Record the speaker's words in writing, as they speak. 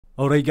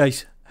Alright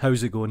guys,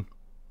 how's it going?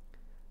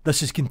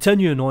 This is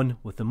continuing on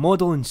with the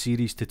modelling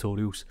series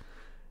tutorials,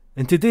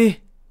 and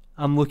today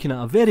I'm looking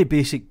at a very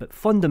basic but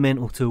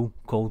fundamental tool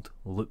called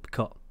Loop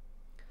Cut.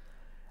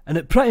 And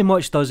it pretty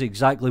much does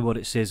exactly what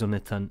it says on the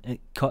tin, it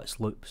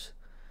cuts loops.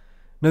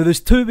 Now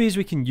there's two ways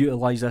we can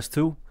utilise this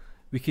tool.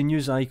 We can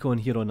use the icon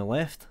here on the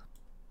left,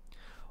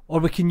 or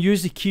we can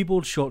use the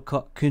keyboard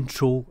shortcut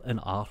Ctrl and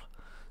R.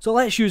 So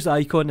let's use the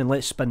icon and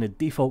let's spin the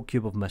default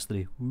cube of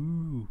mystery.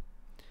 Woo.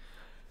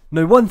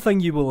 Now one thing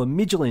you will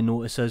immediately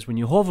notice is when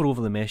you hover over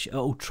the mesh,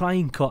 it'll try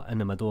and cut in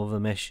the middle of the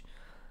mesh.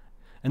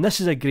 And this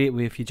is a great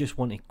way if you just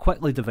want to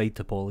quickly divide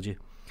topology.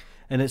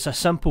 And it's a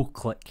simple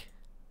click.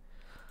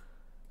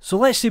 So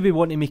let's say we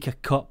want to make a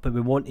cut but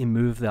we want to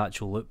move the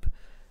actual loop.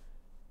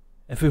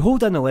 If we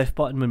hold in the left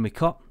button when we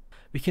cut,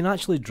 we can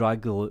actually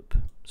drag the loop.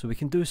 So we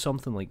can do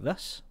something like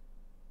this.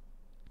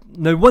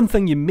 Now one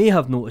thing you may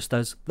have noticed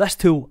is this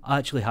tool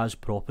actually has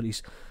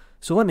properties.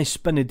 So let me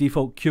spin the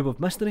default cube of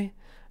mystery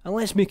and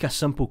let's make a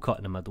simple cut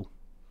in the middle.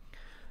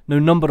 Now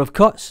number of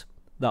cuts,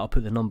 that'll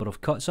put the number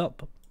of cuts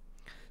up.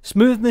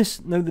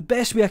 Smoothness, now the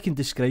best way I can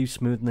describe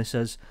smoothness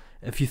is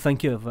if you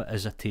think of it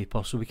as a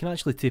taper, so we can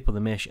actually taper the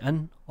mesh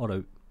in or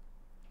out.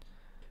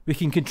 We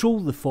can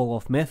control the fall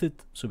off method,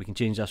 so we can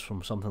change this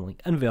from something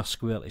like inverse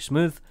square to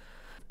smooth.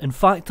 And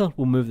factor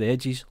will move the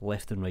edges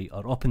left and right,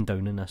 or up and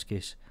down in this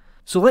case.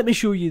 So let me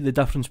show you the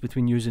difference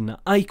between using the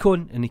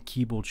icon and the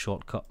keyboard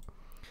shortcut.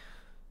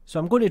 So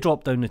I'm going to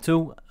drop down the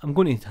tool, I'm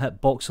going to hit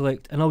box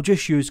select and I'll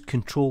just use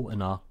Ctrl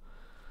and R.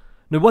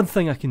 Now one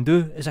thing I can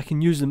do is I can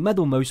use the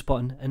middle mouse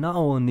button and that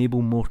will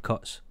enable more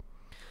cuts.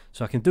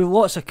 So I can do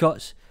lots of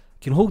cuts,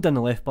 I can hold in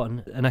the left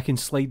button and I can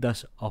slide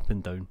this up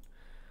and down.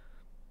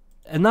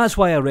 And that's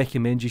why I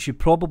recommend you should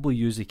probably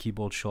use the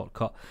keyboard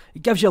shortcut.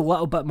 It gives you a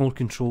little bit more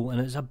control and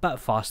it's a bit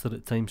faster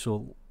at times,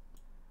 so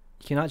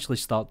you can actually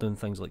start doing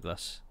things like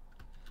this.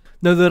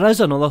 Now there is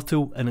another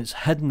tool and it's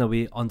hidden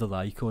away under the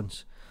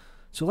icons.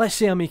 So let's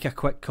say I make a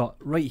quick cut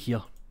right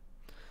here.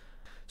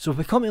 So if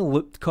we come to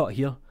loop cut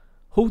here,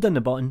 hold in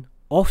the button,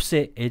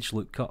 offset edge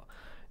loop cut.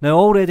 Now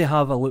I already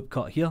have a loop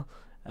cut here,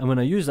 and when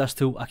I use this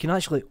tool I can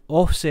actually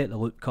offset the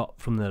loop cut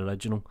from the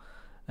original.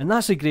 And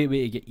that's a great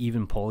way to get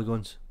even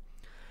polygons.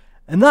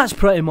 And that's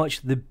pretty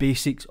much the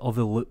basics of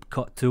the loop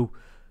cut tool.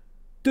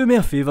 Do me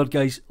a favour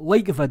guys,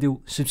 like the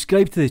video,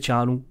 subscribe to the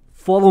channel,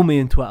 follow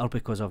me on Twitter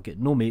because I've got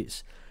no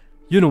mates.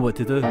 You know what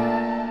to do.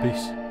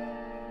 Peace.